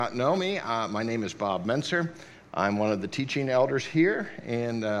Not know me, my name is Bob Menser. I'm one of the teaching elders here,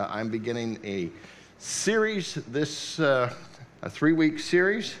 and I'm beginning a series, a 3-week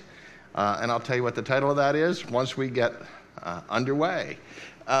series, and I'll tell you what the title of that is once we get underway.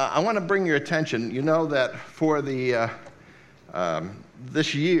 I want to bring your attention, you know that for the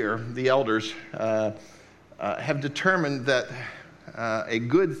this year, the elders have determined that a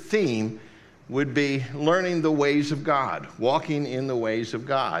good theme would be learning the ways of God, walking in the ways of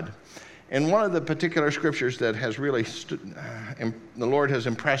God. And one of the particular scriptures that has really the Lord has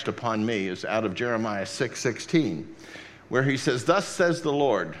impressed upon me is out of Jeremiah 6:16, where he says, "Thus says the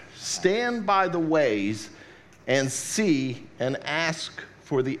Lord, stand by the ways and see and ask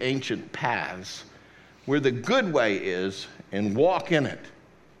for the ancient paths, where the good way is, and walk in it,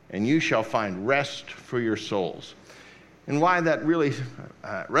 and you shall find rest for your souls." And why that really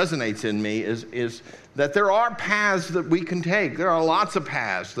resonates in me is that there are paths that we can take. There are lots of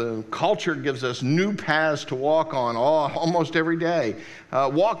paths. The culture gives us new paths to walk on almost every day.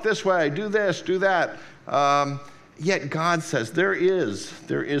 Walk this way, do this, do that. Yet God says there is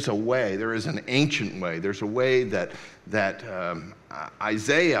a way. There is an ancient way. There's a way that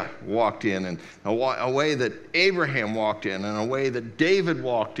Isaiah walked in, and a way that Abraham walked in, and a way that David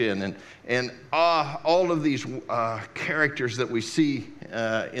walked in, and all of these characters that we see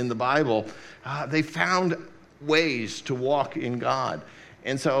in the Bible, they found ways to walk in God.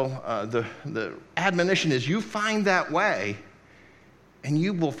 And so the admonition is, you find that way, and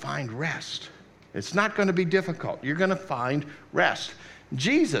you will find rest. It's not going to be difficult. You're going to find rest.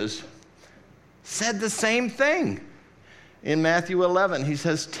 Jesus said the same thing. In Matthew 11, he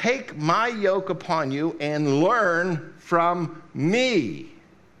says, "Take my yoke upon you and learn from me.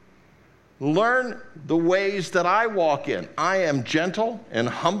 Learn the ways that I walk in. I am gentle and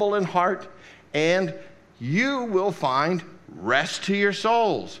humble in heart, and you will find rest to your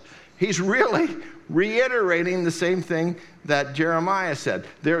souls." He's really reiterating the same thing that Jeremiah said.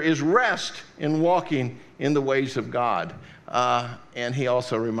 There is rest in walking in the ways of God. And he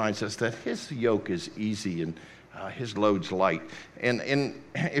also reminds us that his yoke is easy and his load's light. And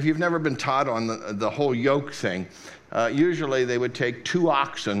if you've never been taught on the whole yoke thing, usually they would take 2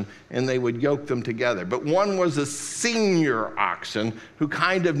 oxen and they would yoke them together. But one was a senior oxen who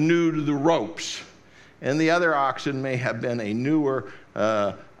kind of knew the ropes. And the other oxen may have been a newer,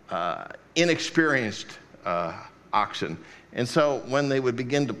 inexperienced oxen. And so when they would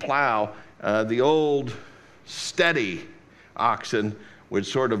begin to plow, the old steady oxen would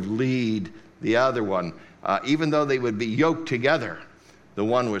sort of lead the other one. Even though they would be yoked together, the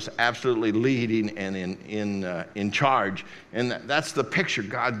one was absolutely leading and in charge. And that's the picture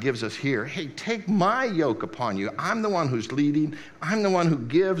God gives us here. Hey, take my yoke upon you. I'm the one who's leading. I'm the one who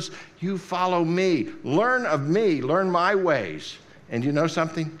gives. You follow me. Learn of me. Learn my ways. And you know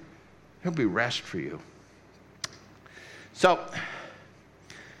something? There'll be rest for you. So,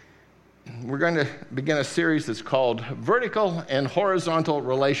 we're going to begin a series that's called Vertical and Horizontal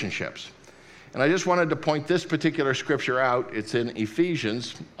Relationships. And I just wanted to point this particular scripture out. It's in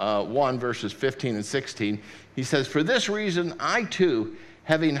Ephesians 1, verses 15 and 16. He says, "For this reason, I too,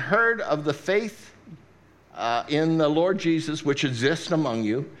 having heard of the faith in the Lord Jesus, which exists among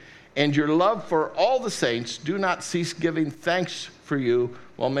you, and your love for all the saints, do not cease giving thanks for you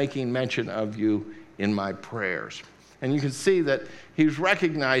while making mention of you in my prayers." And you can see that he's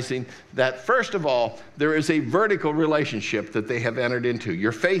recognizing that, first of all, there is a vertical relationship that they have entered into.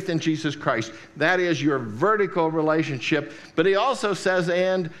 Your faith in Jesus Christ, that is your vertical relationship. But he also says,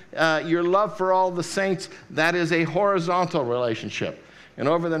 and your love for all the saints, that is a horizontal relationship. And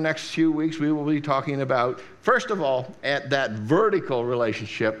over the next few weeks, we will be talking about, first of all, at that vertical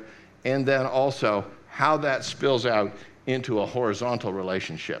relationship, and then also how that spills out into a horizontal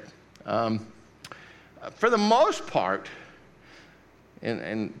relationship. For the most part,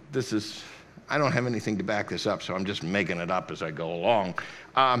 and this is, I don't have anything to back this up, so I'm just making it up as I go along.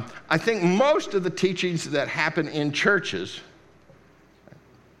 I think most of the teachings that happen in churches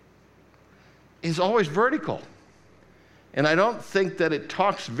is always vertical. And I don't think that it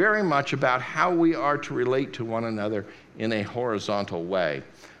talks very much about how we are to relate to one another in a horizontal way.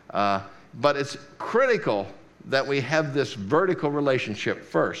 But it's critical that we have this vertical relationship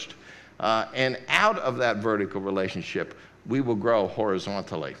first. And out of that vertical relationship, we will grow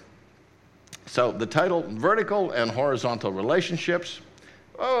horizontally. So the title, Vertical and Horizontal Relationships.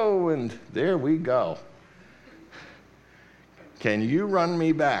 Oh, and there we go. Can you run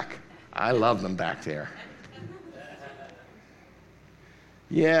me back? I love them back there.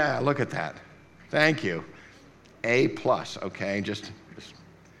 Yeah, look at that. Thank you. A+, okay? Just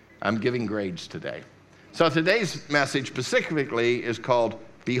I'm giving grades today. So today's message specifically is called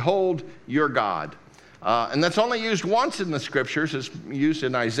Behold your God. And that's only used once in the scriptures. It's used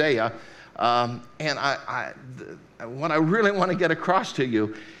in Isaiah. And what I really want to get across to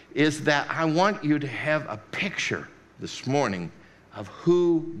you is that I want you to have a picture this morning of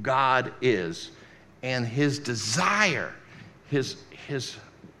who God is and his desire, his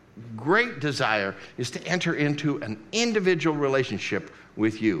great desire is to enter into an individual relationship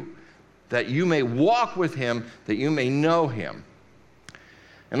with you, that you may walk with him, that you may know him.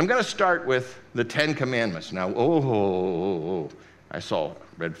 And I'm going to start with the Ten Commandments. Now, I saw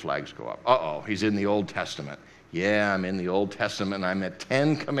red flags go up. He's in the Old Testament. Yeah, I'm in the Old Testament. I'm at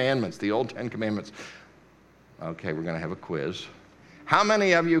 10 Commandments, the old 10 Commandments. Okay, we're going to have a quiz. How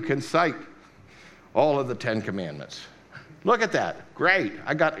many of you can cite all of the 10 Commandments? Look at that. Great.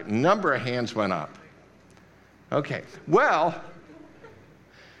 I got a number of hands went up. Okay. Well,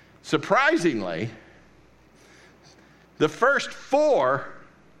 surprisingly, the first 4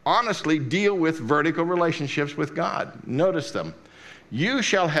 honestly deal with vertical relationships with God. Notice them. You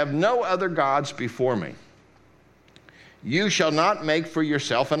shall have no other gods before me. You shall not make for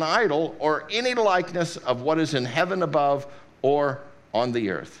yourself an idol or any likeness of what is in heaven above or on the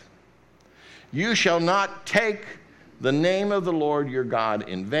earth. You shall not take the name of the Lord your God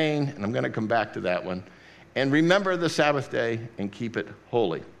in vain, and I'm going to come back to that one. And remember the Sabbath day and keep it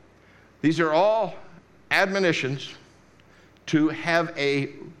holy. These are all admonitions to have a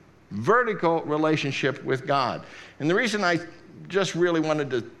vertical relationship with God. And the reason I just really wanted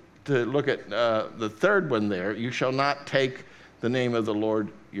to look at the third one there, you shall not take the name of the Lord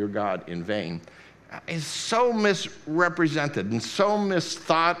your God in vain, is so misrepresented and so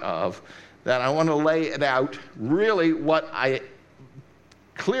misthought of that I want to lay it out really what I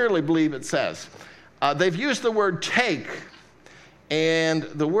clearly believe it says. They've used the word take, and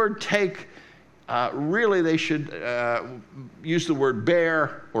the word take, really they should use the word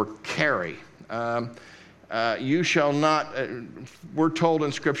bear or carry. You shall not, we're told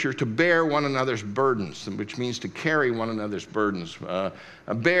in Scripture to bear one another's burdens, which means to carry one another's burdens.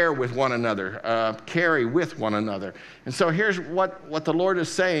 Bear with one another, carry with one another. And so here's what the Lord is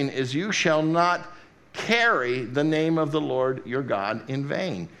saying is you shall not carry the name of the Lord your God in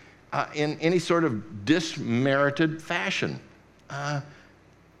vain, in any sort of dismerited fashion.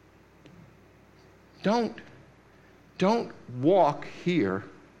 Don't walk here.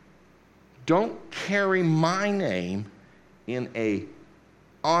 Don't carry my name in a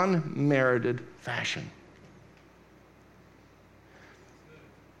unmerited fashion.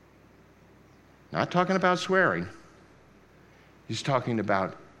 Not talking about swearing. He's talking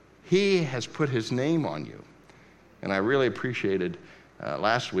about he has put his name on you. And I really appreciated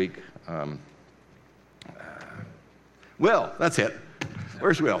last week. Will, that's it.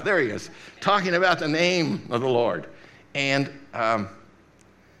 Where's Will? There he is. Talking about the name of the Lord. And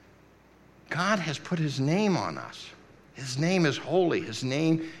God has put his name on us. His name is holy. His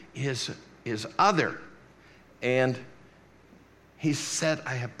name is other. And he said,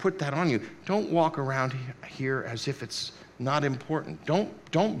 I have put that on you. Don't walk around here as if it's not important.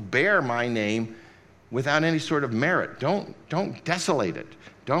 Don't bear my name without any sort of merit. Don't desolate it.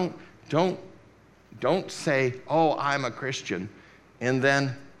 Don't say, oh, I'm a Christian, and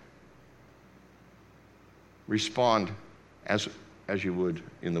then respond as you would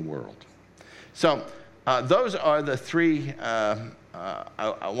in the world. So those are the 3.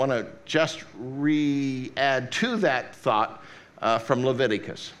 I want to just add to that thought from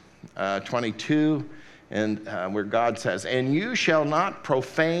Leviticus 22, and where God says, and you shall not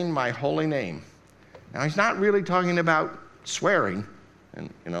profane my holy name. Now, he's not really talking about swearing. And,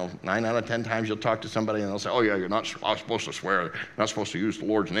 9 out of 10 times you'll talk to somebody and they'll say, oh, yeah, you're not supposed to swear. You're not supposed to use the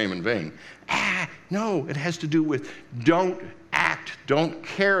Lord's name in vain. No, it has to do with don't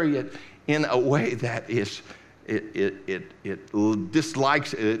carry it in a way that is, it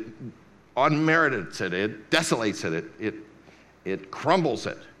dislikes it, unmerited it desolates it, it crumbles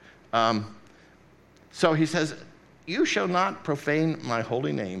it. So he says, you shall not profane my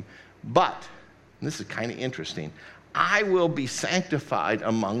holy name, but, and this is kind of interesting, I will be sanctified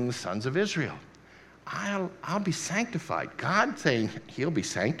among the sons of Israel. I'll be sanctified. God saying he'll be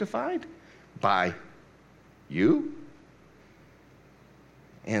sanctified by you.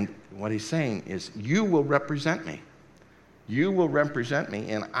 And what he's saying is you will represent me. You will represent me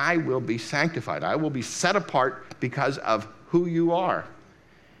and I will be sanctified. I will be set apart because of who you are.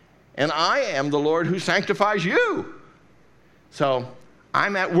 And I am the Lord who sanctifies you. So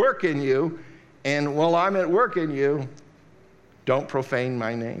I'm at work in you. And while I'm at work in you, don't profane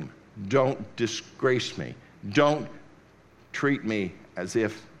my name. Don't disgrace me. Don't treat me as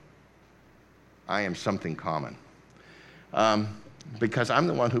if I am something common. because I'm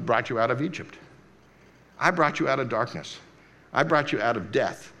the one who brought you out of Egypt. I brought you out of darkness. I brought you out of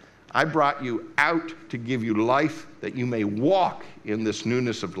death. I brought you out to give you life that you may walk in this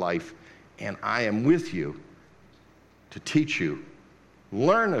newness of life. And I am with you to teach you.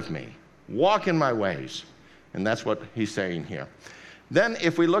 Learn of me. Walk in my ways. And that's what he's saying here. Then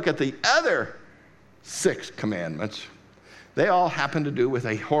if we look at the other 6 commandments, they all happen to do with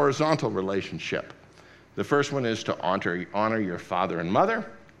a horizontal relationship. The first one is to honor your father and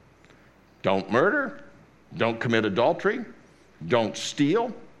mother. Don't murder. Don't commit adultery. Don't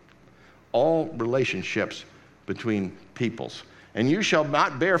steal. All relationships between peoples. And you shall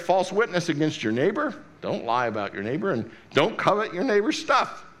not bear false witness against your neighbor. Don't lie about your neighbor, and don't covet your neighbor's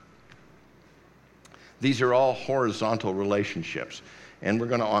stuff. These are all horizontal relationships, and we're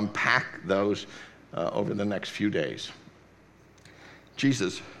going to unpack those over the next few days.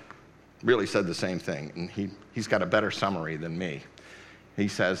 Jesus really said the same thing, and he's got a better summary than me. He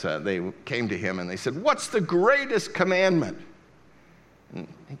says they came to him and they said, "What's the greatest commandment?" And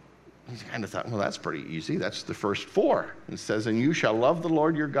he kind of thought, well, that's pretty easy. That's the first 4. It says, "And you shall love the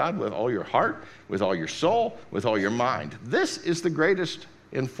Lord your God with all your heart, with all your soul, with all your mind." This is the greatest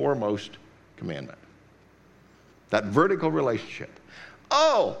and foremost commandment. That vertical relationship.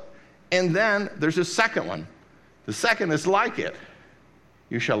 Oh, and then there's a second one. The second is like it.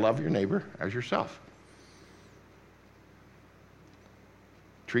 You shall love your neighbor as yourself.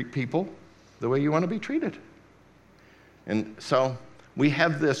 Treat people the way you want to be treated. And so we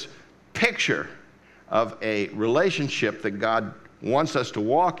have this picture of a relationship that God wants us to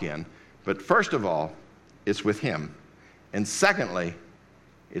walk in, but first of all, it's with him. And secondly,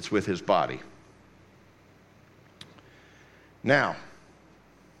 it's with his body. Now,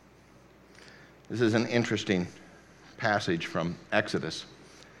 this is an interesting passage from Exodus.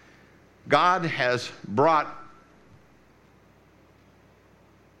 God has brought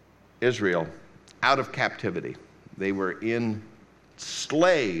Israel out of captivity. They were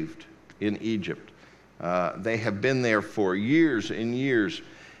enslaved in Egypt. They have been there for years and years,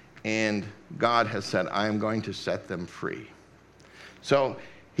 and God has said, I am going to set them free. So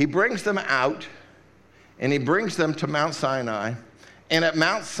he brings them out, and he brings them to Mount Sinai, and at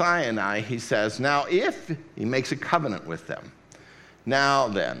Mount Sinai, he says, he makes a covenant with them. Now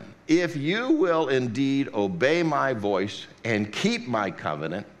then, if you will indeed obey my voice and keep my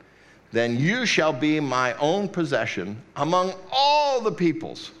covenant, then you shall be my own possession among all the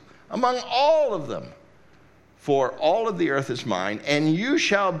peoples, among all of them. For all of the earth is mine, and you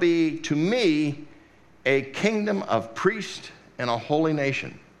shall be to me a kingdom of priests and a holy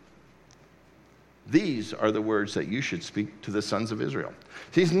nation. These are the words that you should speak to the sons of Israel.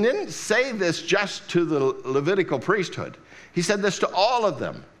 He didn't say this just to the Levitical priesthood. He said this to all of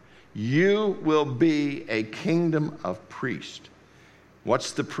them. You will be a kingdom of priests.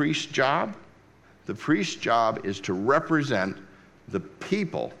 What's the priest's job? The priest's job is to represent the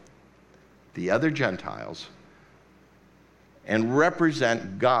people, the other Gentiles, and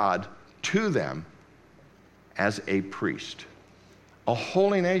represent God to them as a priest, a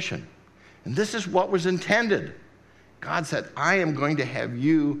holy nation. And this is what was intended. God said, I am going to have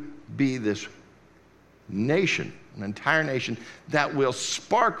you be this nation, an entire nation that will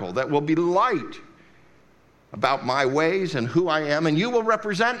sparkle, that will be light about my ways and who I am, and you will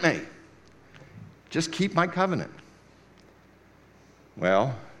represent me. Just keep my covenant.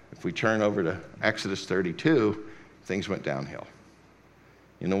 Well, if we turn over to Exodus 32, things went downhill.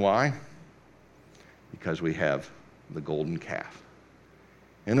 You know why? Because we have the golden calf.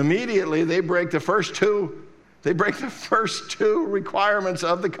 And immediately they break the first two requirements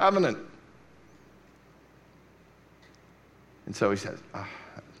of the covenant. And so he says,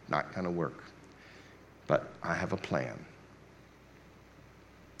 not going to work. But I have a plan.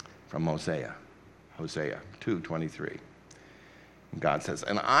 From Hosea 2:23. God says,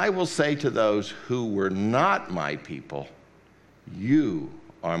 and I will say to those who were not my people, you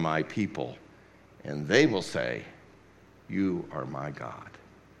are my people. And they will say, you are my God.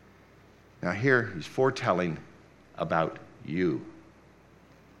 Now here he's foretelling about you.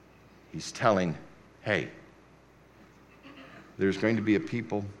 He's telling, hey, there's going to be a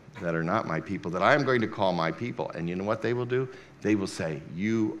people that are not my people that I am going to call my people. And you know what they will do? They will say,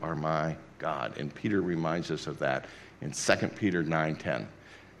 you are my God. And Peter reminds us of that in 2 Peter 9:10.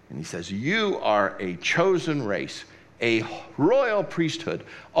 And he says, you are a chosen race, a royal priesthood,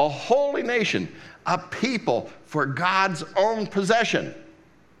 a holy nation, a people for God's own possession.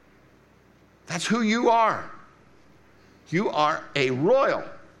 That's who you are. You are a royal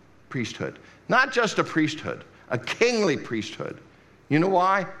priesthood, not just a priesthood, a kingly priesthood. You know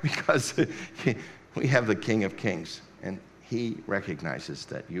why? Because we have the King of Kings, and he recognizes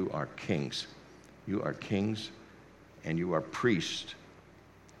that you are kings. You are kings and you are priests.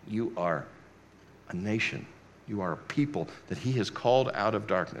 You are a nation. You are a people that he has called out of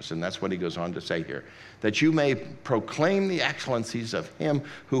darkness. And that's what he goes on to say here. That you may proclaim the excellencies of him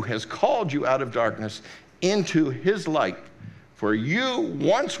who has called you out of darkness into his light. For you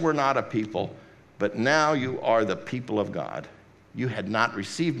once were not a people, but now you are the people of God. You had not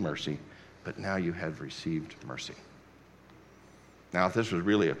received mercy, but now you have received mercy. Now, if this was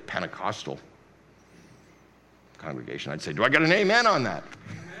really a Pentecostal congregation, I'd say, do I get an amen on that?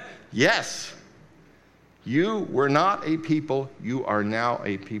 Amen. Yes. You were not a people, you are now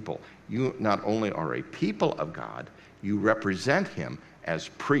a people. You not only are a people of God, you represent him as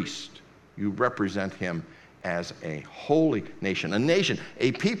priest. You represent him as a holy nation. A nation,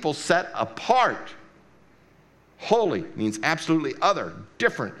 a people set apart. Holy means absolutely other,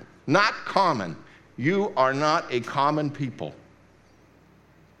 different, not common. You are not a common people.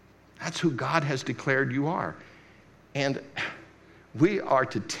 That's who God has declared you are. And we are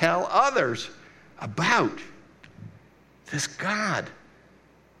to tell others about this God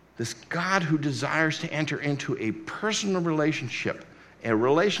who desires to enter into a personal relationship, a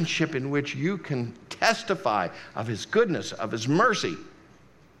relationship in which you can testify of his goodness, of his mercy.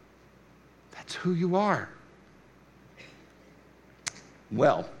 That's who you are.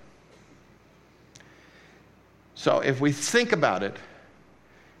 Well, so if we think about it,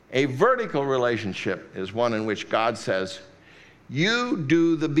 a vertical relationship is one in which God says, you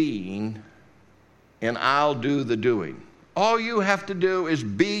do the being and I'll do the doing. All you have to do is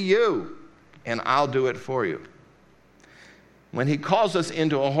be you and I'll do it for you. When he calls us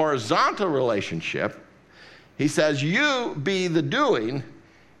into a horizontal relationship, he says, you be the doing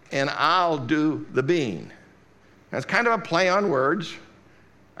and I'll do the being. That's kind of a play on words.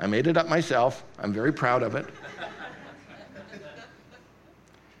 I made it up myself. I'm very proud of it.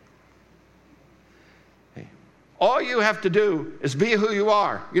 All you have to do is be who you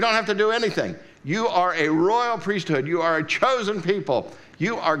are. You don't have to do anything. You are a royal priesthood. You are a chosen people.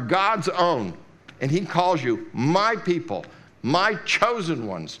 You are God's own. And he calls you my people, my chosen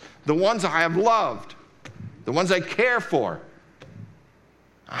ones, the ones I have loved, the ones I care for.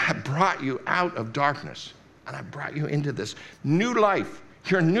 I have brought you out of darkness, and I brought you into this new life.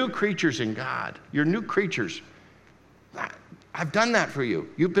 You're new creatures in God. You're new creatures. I've done that for you.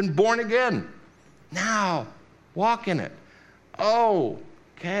 You've been born again. Now, walk in it.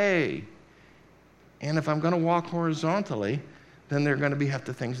 Okay. And if I'm going to walk horizontally, then there are going to have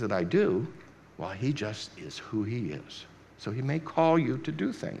the things that I do, while he just is who he is. So he may call you to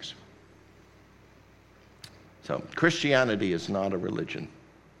do things. So Christianity is not a religion.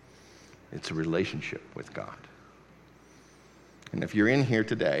 It's a relationship with God. And if you're in here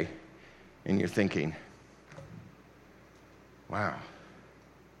today and you're thinking, wow,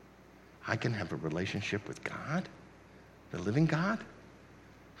 I can have a relationship with God, the living God,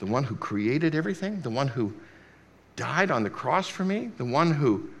 the one who created everything, the one who died on the cross for me, the one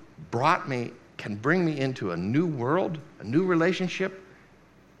who can bring me into a new world, a new relationship.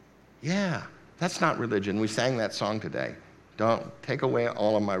 Yeah, that's not religion. We sang that song today. Don't take away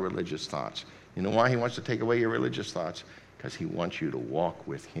all of my religious thoughts. You know why he wants to take away your religious thoughts? Because he wants you to walk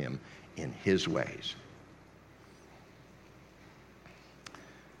with him in his ways.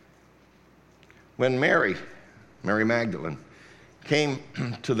 When Mary Magdalene, came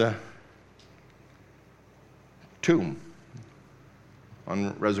to the tomb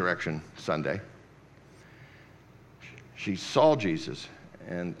on Resurrection Sunday, she saw Jesus,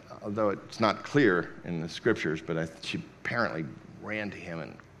 and although it's not clear in the scriptures, but she apparently ran to him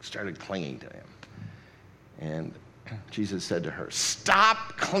and started clinging to him. And Jesus said to her,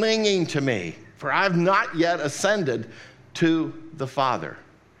 "Stop clinging to me, for I've not yet ascended to the Father.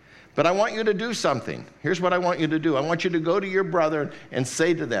 But I want you to do something. Here's what I want you to do. I want you to go to your brother and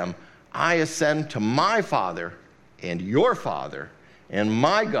say to them, I ascend to my Father and your Father and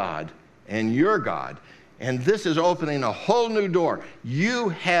my God and your God." And this is opening a whole new door. You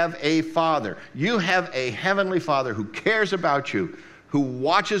have a Father. You have a heavenly Father who cares about you, who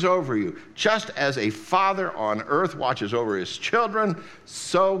watches over you. Just as a father on earth watches over his children,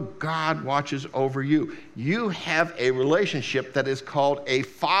 so God watches over you. You have a relationship that is called a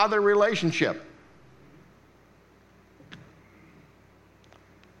father relationship.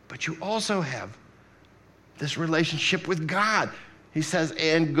 But you also have this relationship with God. He says,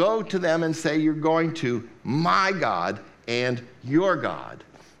 and go to them and say, you're going to my God and your God.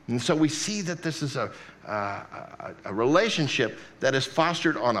 And so we see that this is a relationship that is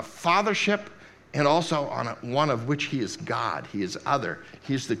fostered on a fathership and also on one of which he is God. He is other.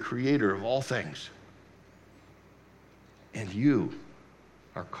 He is the creator of all things. And you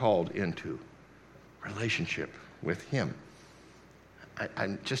are called into relationship with him.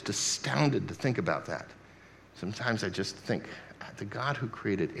 I'm just astounded to think about that. Sometimes I just think, the God who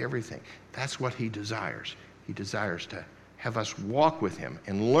created everything, that's what he desires. He desires to have us walk with him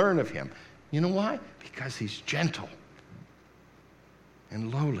and learn of him. You know why? Because he's gentle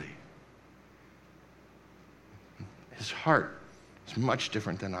and lowly. His heart is much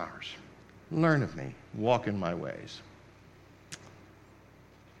different than ours. Learn of me. Walk in my ways.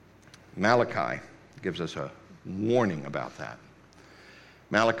 Malachi gives us a warning about that.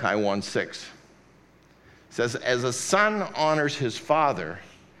 Malachi 1:6 says, as a son honors his father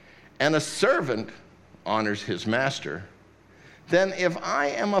and a servant honors his master, then if I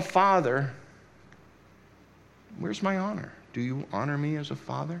am a father, where's my honor? Do you honor me as a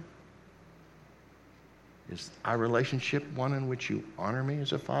father? Is our relationship one in which you honor me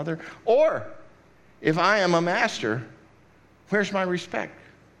as a father? Or if I am a master, where's my respect?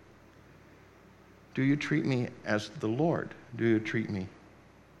 Do you treat me as the Lord? Do you treat me?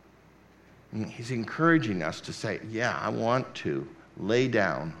 And he's encouraging us to say, yeah, I want to lay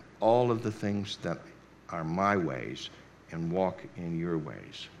down all of the things that are my ways and walk in your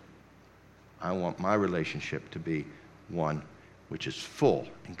ways. I want my relationship to be one which is full.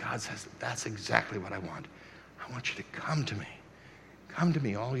 And God says, that's exactly what I want. I want you to come to me. Come to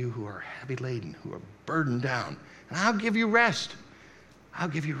me, all you who are heavy laden, who are burdened down, and I'll give you rest. I'll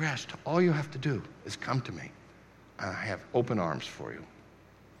give you rest. All you have to do is come to me. I have open arms for you.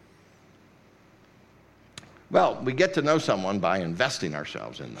 Well, we get to know someone by investing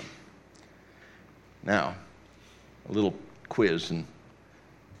ourselves in them. Now, a little quiz.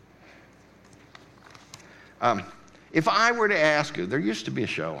 If I were to ask you, there used to be a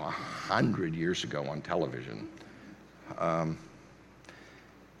show 100 years ago on television. I'm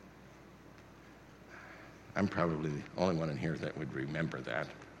probably the only one in here that would remember that.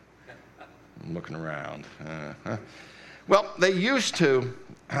 I'm looking around. Well, it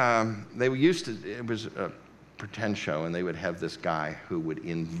was a pretend show, and they would have this guy who would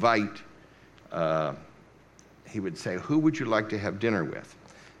invite, he would say, who would you like to have dinner with?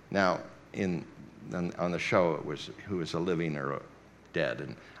 Now, on the show, it was who is a living or a dead,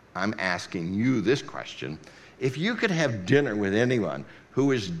 and I'm asking you this question. If you could have dinner with anyone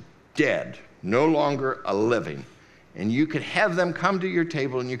who is dead, no longer a living, and you could have them come to your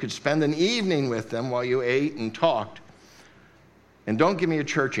table and you could spend an evening with them while you ate and talked, and don't give me a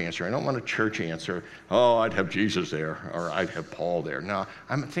church answer. I don't want a church answer. Oh, I'd have Jesus there, or I'd have Paul there. No,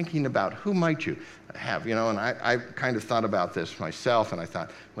 I'm thinking about who might you have, and I kind of thought about this myself, and I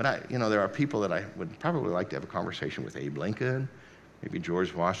thought, there are people that I would probably like to have a conversation with. Abe Lincoln, maybe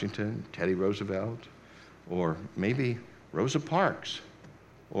George Washington, Teddy Roosevelt, or maybe Rosa Parks,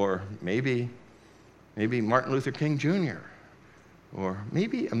 or maybe Martin Luther King Jr., or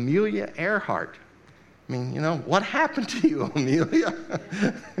maybe Amelia Earhart. I mean, what happened to you, Amelia?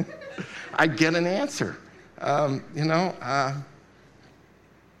 I'd get an answer. How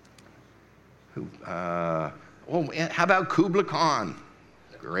about Kublai Khan?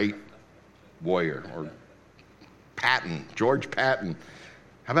 Great warrior. Or George Patton.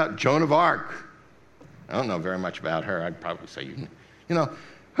 How about Joan of Arc? I don't know very much about her. I'd probably say,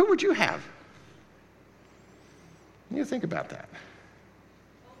 who would you have? You think about that.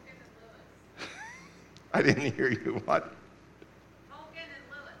 I didn't hear you. What? Hogan and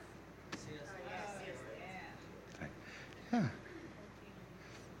Lewis. Yeah.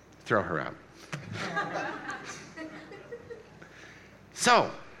 Throw her out.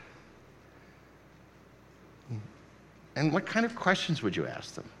 So, and what kind of questions would you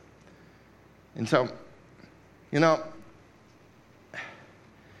ask them? And so,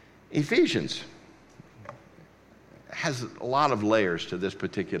 Ephesians has a lot of layers to this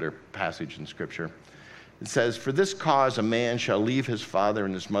particular passage in Scripture. It says, for this cause a man shall leave his father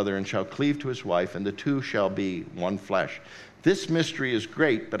and his mother and shall cleave to his wife, and the two shall be one flesh. This mystery is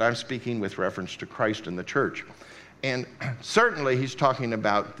great, but I'm speaking with reference to Christ and the church. And certainly he's talking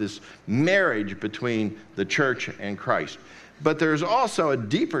about this marriage between the church and Christ. But there's also a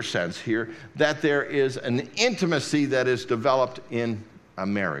deeper sense here that there is an intimacy that is developed in a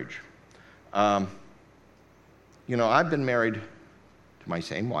marriage. I've been married to my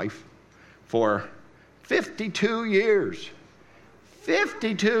same wife for 52 years.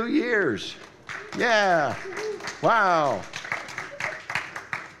 52 years. Yeah. Wow.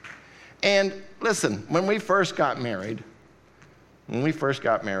 And listen, when we first got married, we'd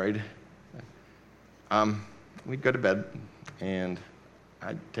go to bed, and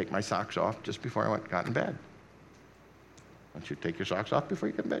I'd take my socks off just before I got in bed. Don't you take your socks off before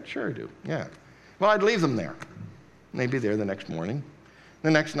you get in bed? Sure I do. Yeah. Well, I'd leave them there. And they'd be there the next morning.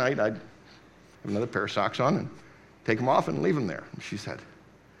 The next night, I'd have another pair of socks on and take them off and leave them there. And she said,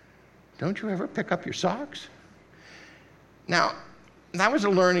 "Don't you ever pick up your socks?" Now, that was a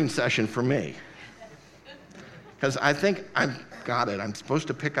learning session for me. Because I think I've got it. I'm supposed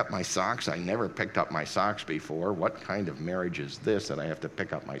to pick up my socks. I never picked up my socks before. What kind of marriage is this that I have to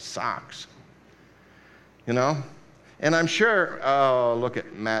pick up my socks? You know? And I'm sure, oh, look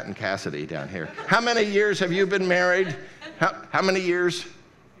at Matt and Cassidy down here. How many years have you been married? How many years?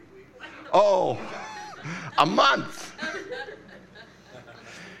 Oh, a month.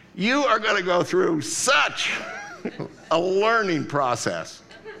 You are going to go through such a learning process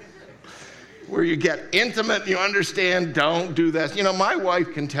where you get intimate, you understand, don't do this. You know, my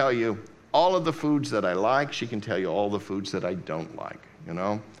wife can tell you all of the foods that I like. She can tell you all the foods that I don't like, you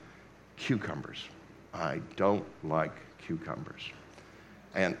know. Cucumbers. I don't like cucumbers.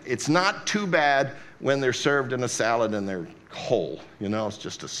 And it's not too bad when they're served in a salad and they're whole, you know, it's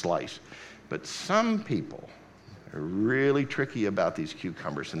just a slice. But some people are really tricky about these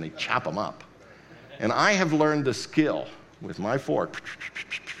cucumbers and they chop them up. And I have learned the skill with my fork.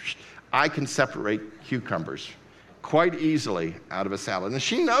 I can separate cucumbers quite easily out of a salad. And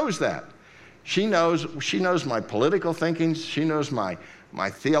she knows that. She knows my political thinkings. She knows my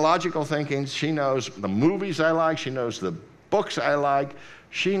theological thinkings. She knows the movies I like. She knows the books I like.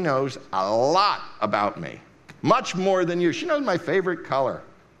 She knows a lot about me, much more than you. She knows my favorite color.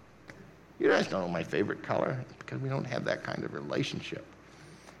 You guys don't know my favorite color because we don't have that kind of relationship.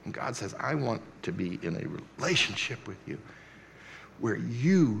 And God says, I want to be in a relationship with you where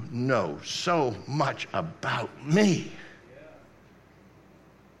you know so much about me.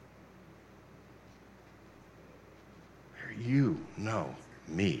 Where you know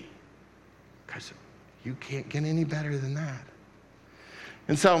me. Because you can't get any better than that.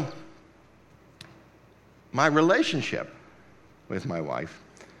 And so, my relationship with my wife,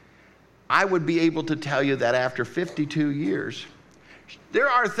 I would be able to tell you that after 52 years, there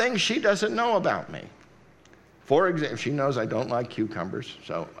are things she doesn't know about me. For example, she knows I don't like cucumbers,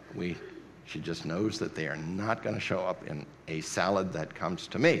 so she just knows that they are not going to show up in a salad that comes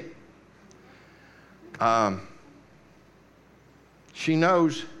to me. She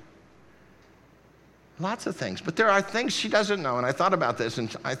knows lots of things, but there are things she doesn't know, and I thought about this,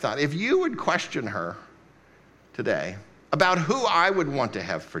 and I thought, if you would question her today about who I would want to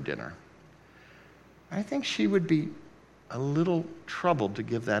have for dinner, I think she would be a little troubled to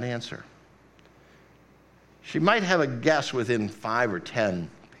give that answer. She might have a guess within 5 or 10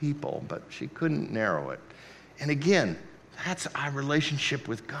 people, but she couldn't narrow it. And again, that's our relationship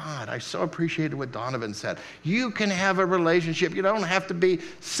with God. I so appreciated what Donovan said. You can have a relationship. You don't have to be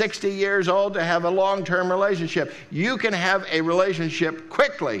 60 years old to have a long-term relationship. You can have a relationship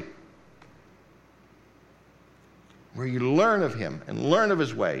quickly where you learn of him and learn of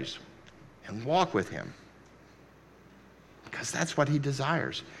his ways and walk with him. Because that's what he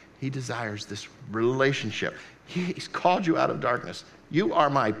desires. He desires this relationship. He's called you out of darkness. You are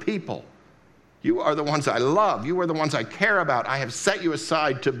my people. You are the ones I love. You are the ones I care about. I have set you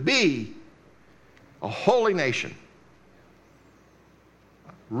aside to be a holy nation,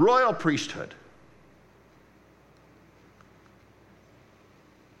 a royal priesthood.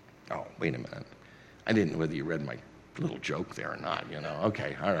 Oh, wait a minute. I didn't know whether you read my little joke there or not, you know.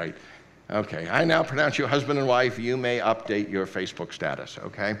 Okay, all right. Okay, I now pronounce you husband and wife. You may update your Facebook status,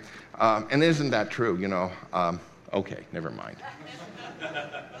 okay? And isn't that true, you know? Okay, never mind.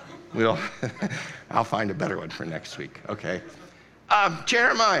 I'll find a better one for next week, okay?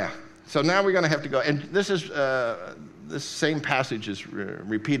 Jeremiah. So now we're going to have to go, and this same passage is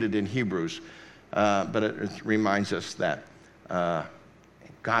repeated in Hebrews, but it reminds us that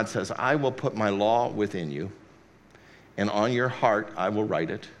God says, I will put my law within you, and on your heart I will write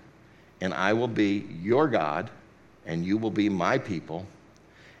it, and I will be your God, and you will be my people.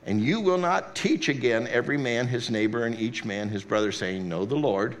 And you will not teach again every man his neighbor and each man his brother, saying, know the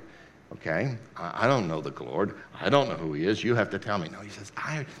Lord. Okay, I don't know the Lord. I don't know who he is. You have to tell me. No, he says,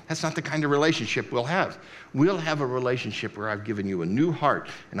 that's not the kind of relationship we'll have. We'll have a relationship where I've given you a new heart,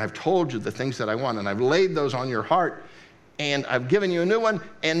 and I've told you the things that I want, and I've laid those on your heart, and I've given you a new one,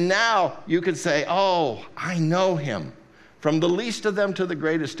 and now you can say, oh, I know him. From the least of them to the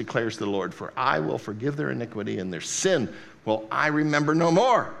greatest, declares the Lord, for I will forgive their iniquity and their sin will I remember no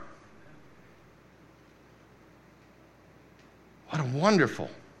more. What a wonderful,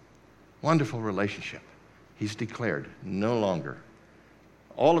 wonderful relationship. He's declared no longer.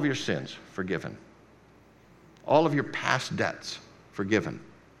 All of your sins forgiven. All of your past debts forgiven.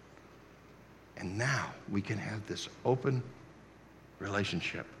 And now we can have this open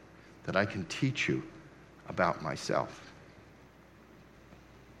relationship that I can teach you about myself.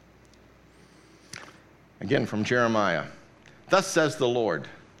 Again from Jeremiah. Thus says the Lord,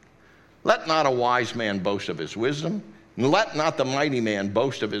 let not a wise man boast of his wisdom, and let not the mighty man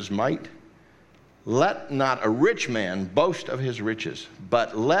boast of his might. Let not a rich man boast of his riches,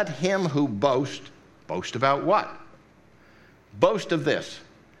 but let him who boast about what? Boast of this,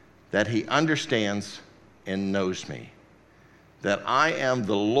 that he understands and knows me, that I am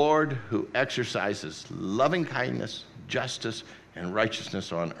the Lord who exercises loving kindness, justice, and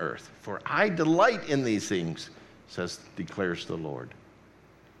righteousness on earth. For I delight in these things, declares the Lord.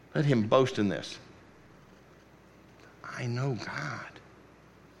 Let him boast in this. I know God.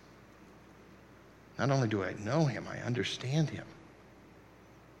 Not only do I know him, I understand him.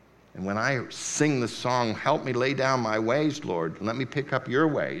 And when I sing the song, help me lay down my ways, Lord, let me pick up your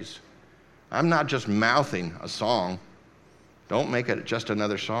ways, I'm not just mouthing a song. Don't make it just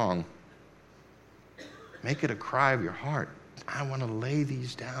another song. Make it a cry of your heart. I want to lay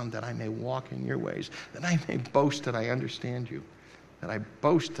these down that I may walk in your ways, that I may boast that I understand you, that I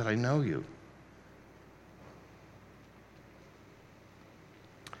boast that I know you.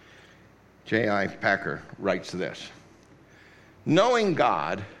 J.I. Packer writes this, knowing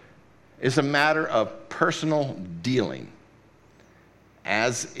God is a matter of personal dealing,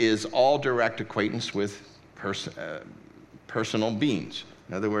 as is all direct acquaintance with personal beings.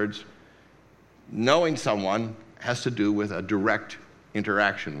 In other words, knowing someone has to do with a direct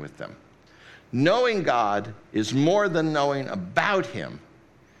interaction with them. Knowing God is more than knowing about him.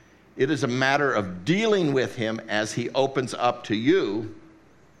 It is a matter of dealing with him as he opens up to you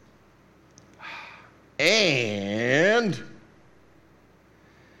and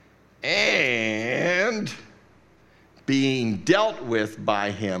being dealt with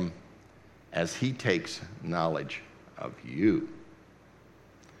by him as he takes knowledge of you.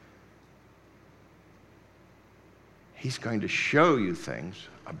 He's going to show you things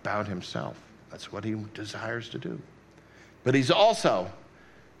about himself. That's what he desires to do. But he's also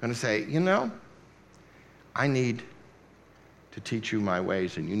going to say, I need to teach you my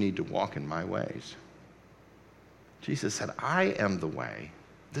ways, and you need to walk in my ways. Jesus said, I am the way.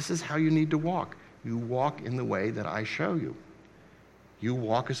 This is how you need to walk. You walk in the way that I show you. You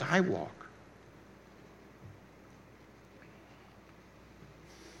walk as I walk.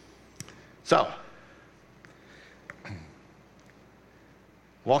 So,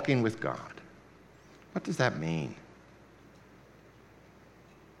 walking with God. What does that mean?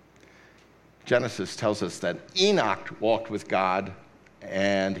 Genesis tells us that Enoch walked with God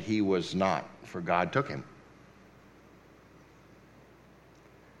and he was not, for God took him.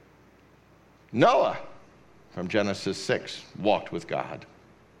 Noah, from Genesis 6, walked with God.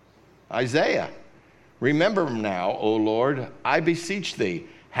 Isaiah, remember now, O Lord, I beseech thee,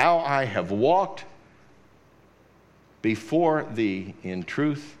 how I have walked before thee in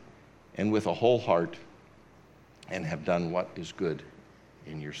truth and with a whole heart, and have done what is good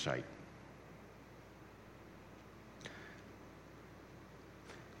in your sight.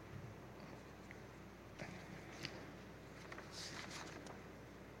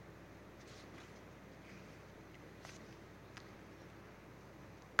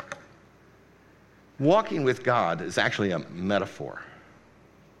 Walking with God is actually a metaphor.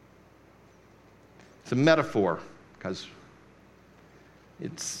 It's a metaphor because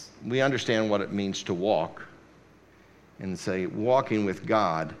we understand what it means to walk. And say walking with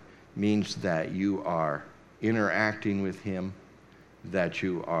God means that you are interacting with him, that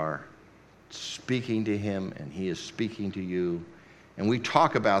you are speaking to him, and he is speaking to you. And we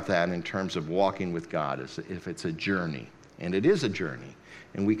talk about that in terms of walking with God as if it's a journey. And it is a journey.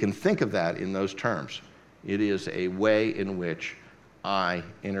 And we can think of that in those terms. It is a way in which I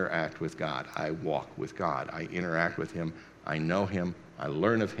interact with God. I walk with God. I interact with him. I know him. I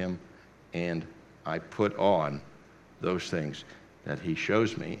learn of him. And I put on those things that he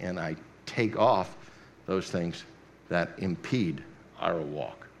shows me. And I take off those things that impede our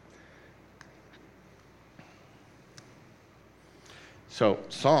walk. So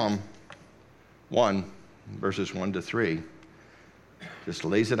Psalm 1, verses 1 to 3, just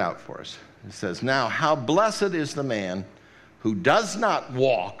lays it out for us. It says, now how blessed is the man who does not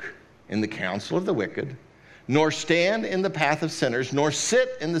walk in the counsel of the wicked, nor stand in the path of sinners, nor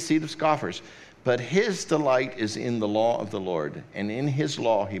sit in the seat of scoffers. But his delight is in the law of the Lord, and in his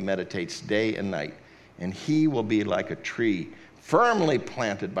law he meditates day and night. And he will be like a tree firmly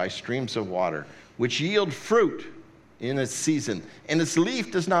planted by streams of water, which yield fruit in its season, and its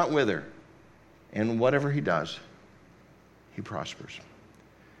leaf does not wither. And whatever he does, he prospers.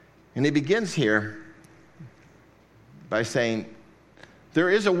 And he begins here by saying, there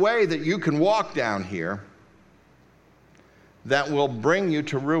is a way that you can walk down here that will bring you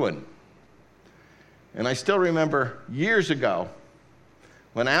to ruin. And I still remember years ago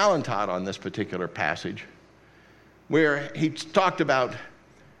when Alan taught on this particular passage, where he talked about,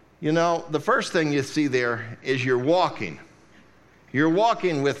 the first thing you see there is you're walking. You're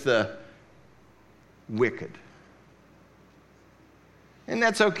walking with the wicked. And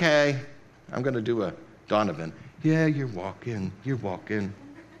that's okay. I'm going to do a Donovan. Yeah, you're walking.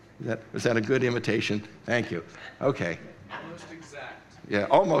 Was that a good imitation? Thank you. Okay. Almost exact. Yeah,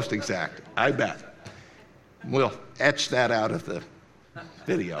 almost exact. I bet. We'll etch that out of the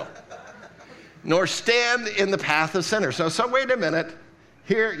video. Nor stand in the path of sinners. So wait a minute.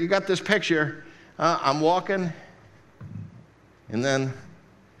 Here, you got this picture. I'm walking, and then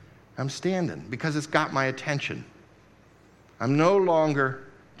I'm standing because it's got my attention. I'm no longer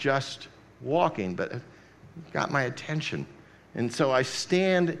just walking, but it got my attention. And so I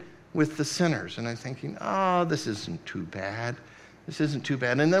stand with the sinners, and I'm thinking, oh, this isn't too bad. This isn't too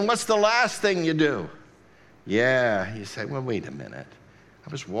bad. And then what's the last thing you do? Yeah, you say, well, wait a minute. I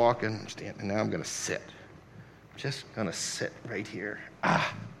was walking, I'm standing, now I'm going to sit. I'm just going to sit right here.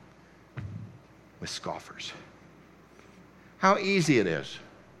 With scoffers. How easy it is.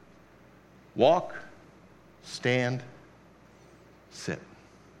 Walk, stand, sit.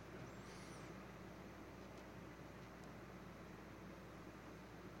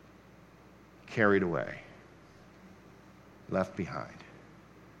 Carried away, left behind,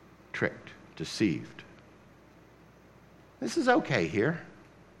 tricked, deceived. This is okay here.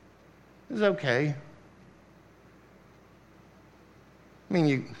 This is okay. I mean,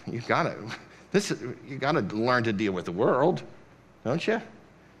 you gotta learn to deal with the world, don't you? I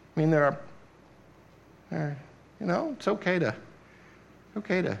mean, it's okay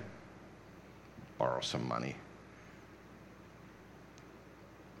to borrow some money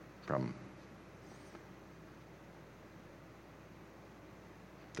from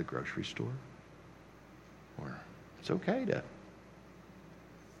the grocery store, or it's okay to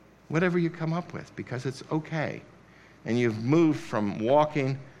whatever you come up with, because it's okay. And you've moved from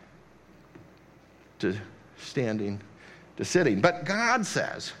walking to standing to sitting. But God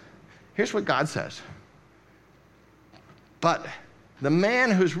says, here's what God says. But the man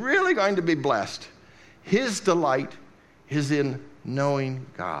who's really going to be blessed, his delight is in knowing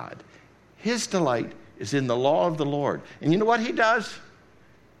God. His delight is in the law of the Lord. And you know what he does?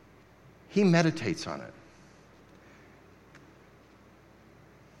 He meditates on it.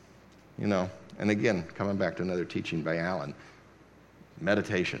 And again, coming back to another teaching by Alan,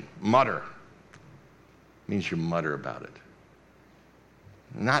 meditation, mutter, means you mutter about it.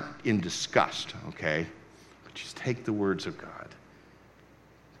 Not in disgust, okay? But just take the words of God.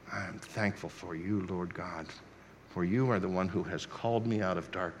 I'm thankful for you, Lord God, for you are the one who has called me out of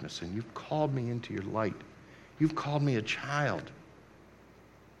darkness, and you've called me into your light. You've called me a child.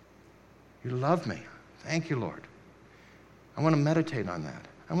 You love me. Thank you, Lord. I want to meditate on that.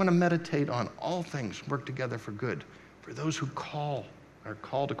 I want to meditate on all things work together for good, for those who are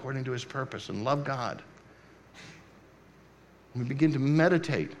called according to his purpose and love God. We begin to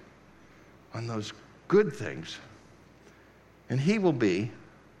meditate on those good things, and he will be,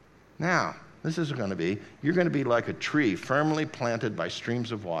 now, this is going to be, you're going to be like a tree firmly planted by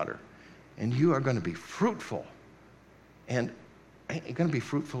streams of water, and you are going to be fruitful, and you're going to be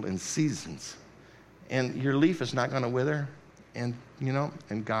fruitful in seasons, and your leaf is not going to wither. And,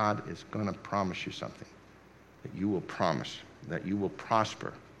 and God is going to promise you something, that you will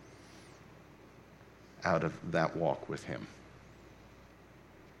prosper out of that walk with him.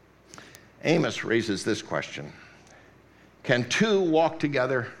 Amos raises this question. Can two walk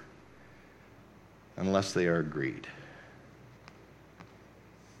together unless they are agreed?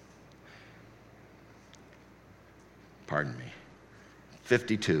 Pardon me.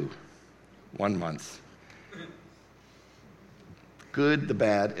 52, 1 month. Good, the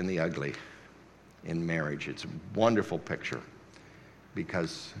bad, and the ugly in marriage. It's a wonderful picture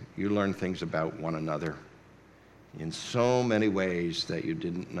because you learn things about one another in so many ways that you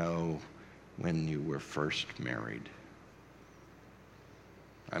didn't know when you were first married.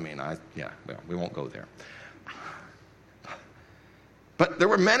 I mean, we won't go there. But there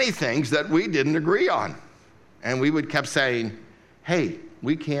were many things that we didn't agree on. And we kept saying, hey,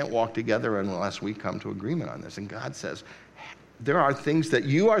 we can't walk together unless we come to agreement on this. And God says, there are things that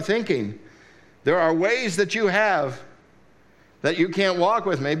you are thinking. There are ways that you have that you can't walk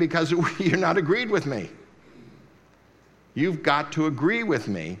with me because you're not agreed with me. You've got to agree with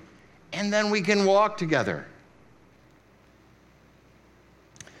me, and then we can walk together.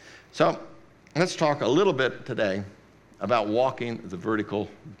 So let's talk a little bit today about walking the vertical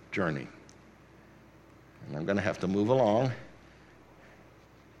journey. And I'm going to have to move along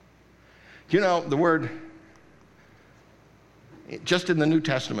You know, the word, just in the New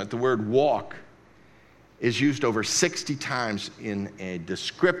Testament, the word walk is used over 60 times in a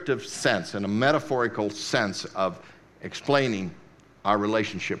descriptive sense, in a metaphorical sense of explaining our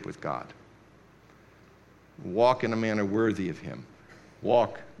relationship with God. Walk in a manner worthy of him.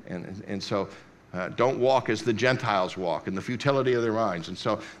 Walk, and so don't walk as the Gentiles walk, in the futility of their minds. And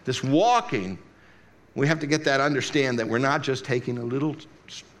so this walking, we have to get that understand that we're not just taking a little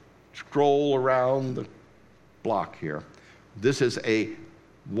stroll around the block here. This is a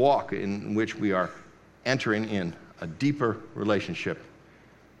walk in which we are entering in a deeper relationship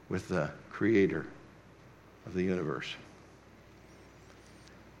with the Creator of the universe.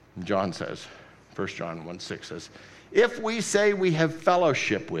 John says, 1 John 1:6 says, if we say we have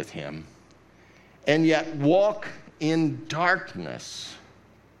fellowship with him and yet walk in darkness,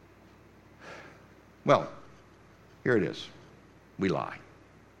 well, here it is. We lie.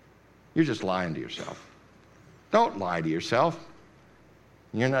 You're just lying to yourself. Don't lie to yourself.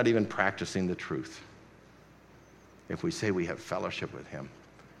 You're not even practicing the truth. If we say we have fellowship with him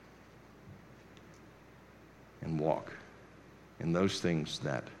and walk in those things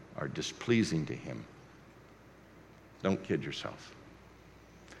that are displeasing to him, don't kid yourself.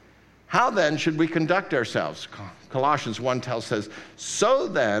 How then should we conduct ourselves? Colossians 1 says, so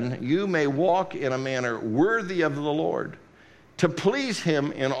then you may walk in a manner worthy of the Lord, to please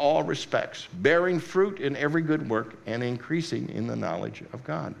him in all respects, bearing fruit in every good work and increasing in the knowledge of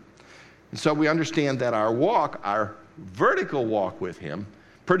God. And so we understand that our walk, our vertical walk with him,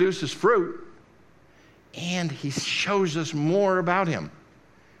 produces fruit, and he shows us more about him.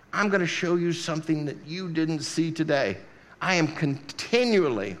 I'm going to show you something that you didn't see today. I am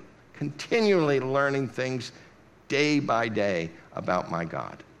continually learning things day by day about my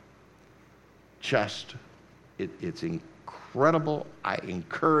God. It's incredible. I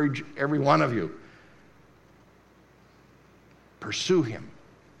encourage every one of you. Pursue him.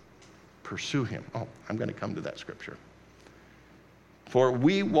 Pursue him. Oh, I'm going to come to that scripture. For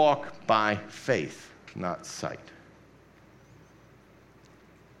we walk by faith, not sight.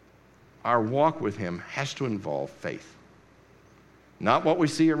 Our walk with him has to involve faith. Not what we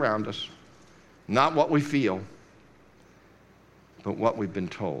see around us, not what we feel, but what we've been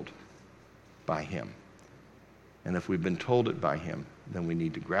told by him. And if we've been told it by him, then we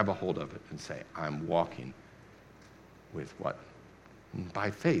need to grab a hold of it and say, I'm walking with what?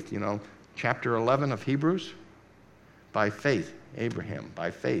 By faith. You know, chapter 11 of Hebrews, by faith, Abraham, by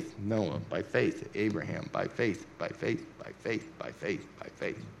faith, Noah, by faith, Abraham, by faith, by faith, by faith, by faith, by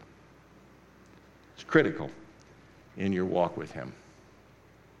faith. It's critical in your walk with him.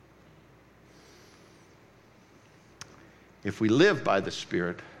 If we live by the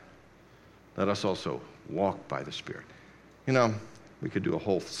Spirit, let us also walk by the Spirit. You know, we could do a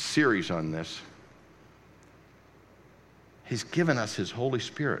whole series on this. He's given us his Holy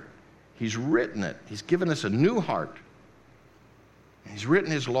Spirit. He's written it. He's given us a new heart. He's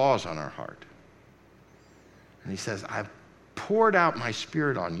written his laws on our heart. And he says, I've poured out my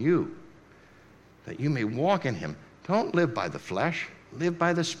Spirit on you that you may walk in him. Don't live by the flesh. Live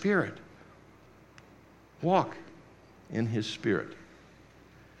by the Spirit. Walk in his Spirit.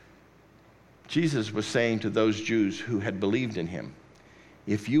 Jesus was saying to those Jews who had believed in him,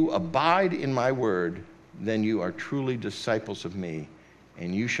 if you abide in my word, then you are truly disciples of me,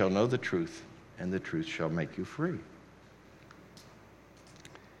 and you shall know the truth, and the truth shall make you free.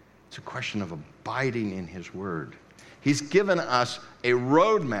 It's a question of abiding in his word. He's given us a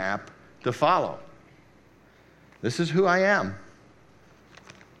roadmap to follow. This is who I am.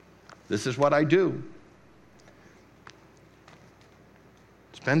 This is what I do.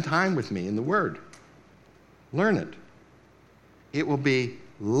 Spend time with me in the Word. Learn it. It will be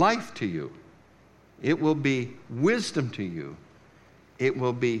life to you. It will be wisdom to you. It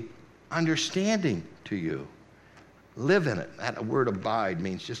will be understanding to you. Live in it. That word abide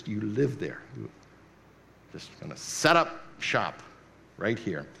means just you live there. You're just going to set up shop right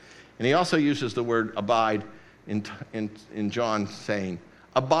here. And he also uses the word abide in John, saying,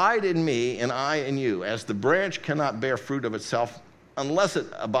 abide in me and I in you. As the branch cannot bear fruit of itself unless it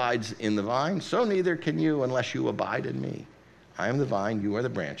abides in the vine, so neither can you unless you abide in me. I am the vine, you are the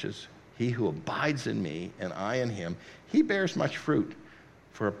branches. He who abides in me and I in him, he bears much fruit.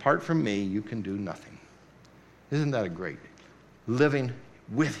 For apart from me, you can do nothing. Isn't that a great? Living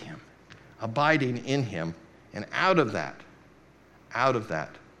with him, abiding in him, and out of that,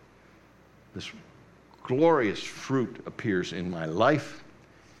 this glorious fruit appears in my life,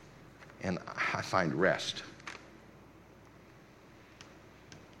 and I find rest.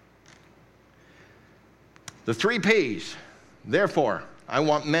 The 3 P's. Therefore, I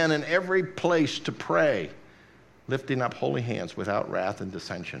want men in every place to pray, lifting up holy hands without wrath and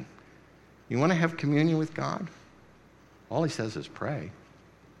dissension. You want to have communion with God? All he says is pray.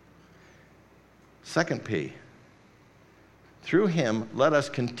 Second P, through him, let us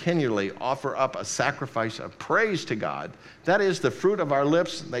continually offer up a sacrifice of praise to God. That is the fruit of our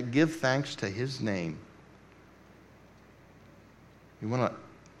lips that give thanks to his name. You want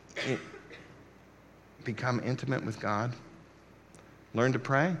to become intimate with God? Learn to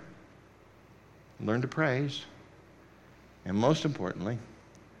pray. Learn to praise. And most importantly,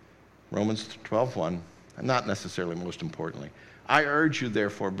 Romans 12:1, not necessarily most importantly, I urge you,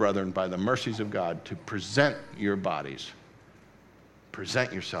 therefore, brethren, by the mercies of God, to present your bodies.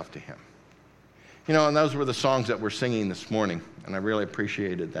 Present yourself to him. You know, and those were the songs that we're singing this morning, and I really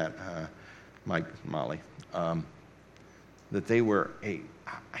appreciated that, Mike, Molly, that they were,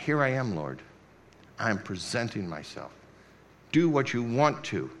 here I am, Lord. I am presenting myself. Do what you want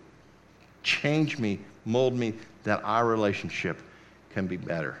to. Change me, mold me, that our relationship can be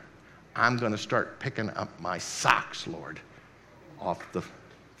better. I'm going to start picking up my socks, Lord, off the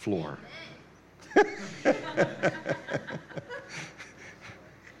floor.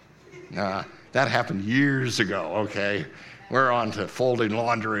 Nah, that happened years ago, okay? We're on to folding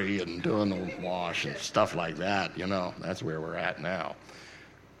laundry and doing the wash and stuff like that, you know. That's where we're at now.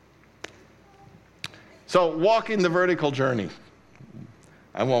 So, walking the vertical journey.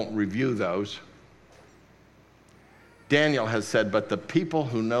 I won't review those. Daniel has said, but the people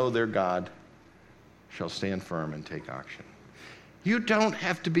who know their God shall stand firm and take action. You don't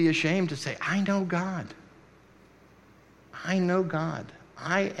have to be ashamed to say, I know God. I know God.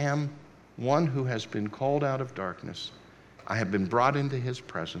 I am one who has been called out of darkness. I have been brought into his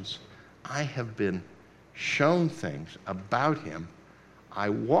presence. I have been shown things about him. I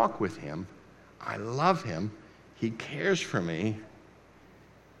walk with him. I love him. He cares for me.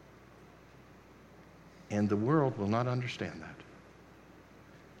 And the world will not understand that.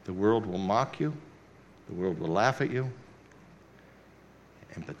 The world will mock you. The world will laugh at you.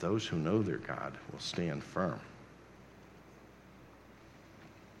 But those who know their God will stand firm.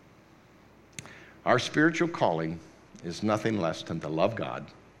 Our spiritual calling is nothing less than to love God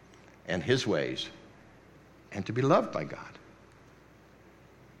and his ways and to be loved by God.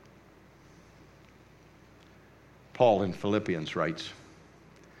 Paul in Philippians writes,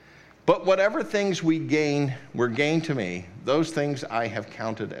 but whatever things were gain to me, those things I have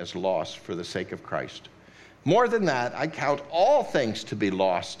counted as loss for the sake of Christ. More than that, I count all things to be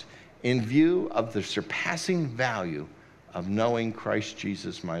lost in view of the surpassing value of knowing Christ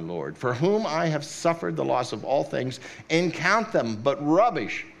Jesus my Lord, for whom I have suffered the loss of all things, and count them but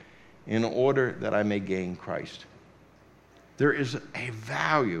rubbish, in order that I may gain Christ. There is a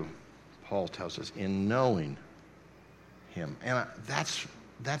value, Paul tells us, in knowing him. And that's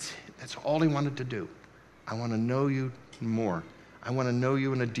all he wanted to do. I want to know you more. I want to know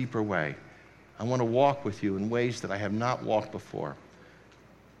you in a deeper way. I want to walk with you in ways that I have not walked before.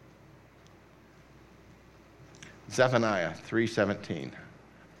 Zephaniah 3:17.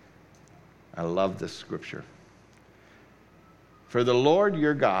 I love this scripture. For the Lord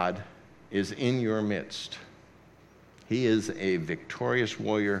your God is in your midst. He is a victorious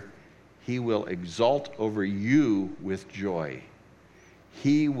warrior. He will exult over you with joy.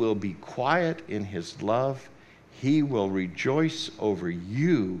 He will be quiet in his love. He will rejoice over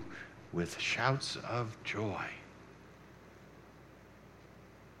you with shouts of joy.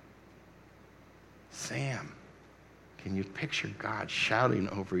 Sam, can you picture God shouting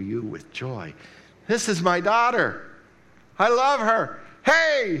over you with joy? This is my daughter. I love her.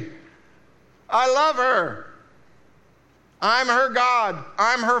 Hey, I love her. I'm her God.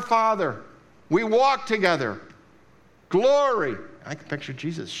 I'm her Father. We walk together. Glory. I can picture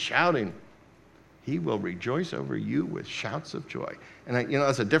Jesus shouting. He will rejoice over you with shouts of joy. And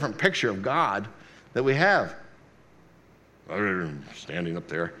that's a different picture of God that we have. Standing up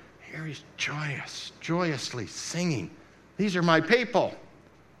there. Here he's joyously singing. These are my people.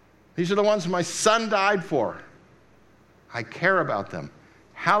 These are the ones my son died for. I care about them.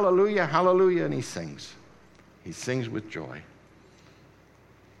 Hallelujah, hallelujah, and he sings. He sings with joy.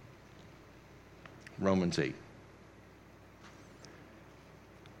 Romans 8.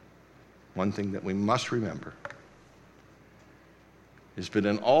 One thing that we must remember is that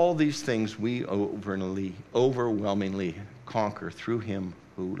in all these things we overwhelmingly conquer through him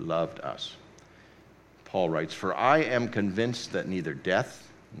who loved us. Paul writes, for I am convinced that neither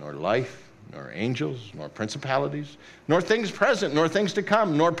death, nor life, nor angels, nor principalities, nor things present, nor things to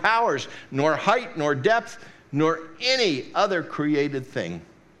come, nor powers, nor height, nor depth, nor any other created thing.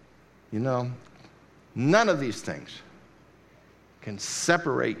 None of these things can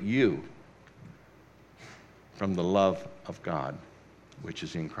separate you from the love of God, which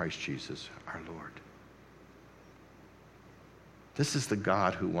is in Christ Jesus our Lord. This is the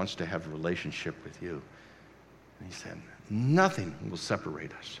God who wants to have a relationship with you. And he said, nothing will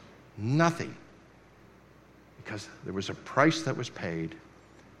separate us. Nothing. Because there was a price that was paid,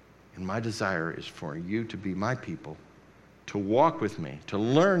 and my desire is for you to be my people, to walk with me, to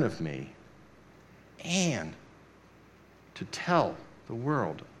learn of me, and to tell the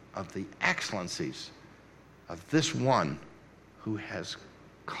world of the excellencies of this one who has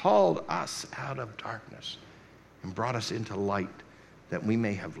called us out of darkness and brought us into light, that we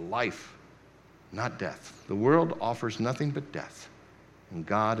may have life, not death. The world offers nothing but death, and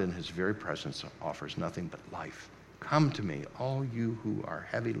God in his very presence offers nothing but life. Come to me, all you who are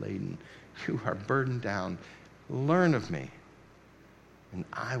heavy laden, you are burdened down. Learn of me, and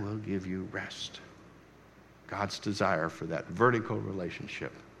I will give you rest. God's desire for that vertical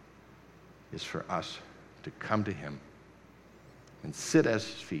relationship is for us to come to him and sit at his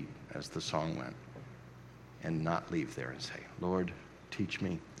feet, as the song went, and not leave there and say, Lord, teach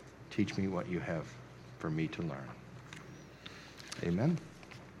me what you have for me to learn. Amen.